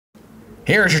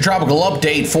Here's your tropical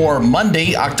update for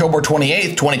Monday, October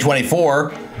 28th, 2024.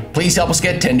 Please help us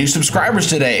get 10 new subscribers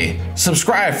today.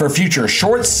 Subscribe for future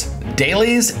shorts,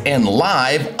 dailies, and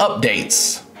live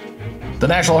updates. The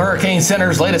National Hurricane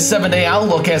Center's latest 7-day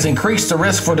outlook has increased the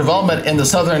risk for development in the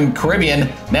southern Caribbean.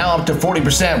 Now up to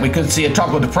 40%, we could see a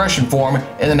tropical depression form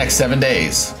in the next 7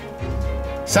 days.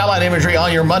 Satellite imagery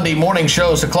on your Monday morning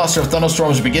shows a cluster of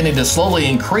thunderstorms beginning to slowly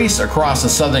increase across the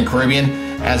southern Caribbean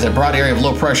as a broad area of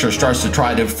low pressure starts to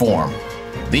try to form.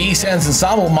 The East Ends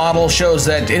Ensemble model shows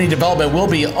that any development will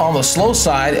be on the slow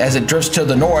side as it drifts to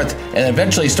the north and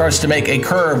eventually starts to make a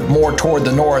curve more toward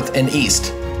the north and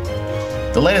east.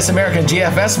 The latest American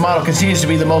GFS model continues to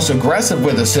be the most aggressive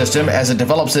with the system as it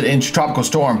develops it into Tropical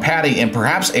Storm Patty and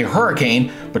perhaps a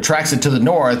hurricane, but tracks it to the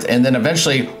north and then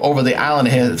eventually over the island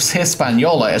of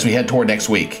Hispaniola as we head toward next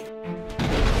week.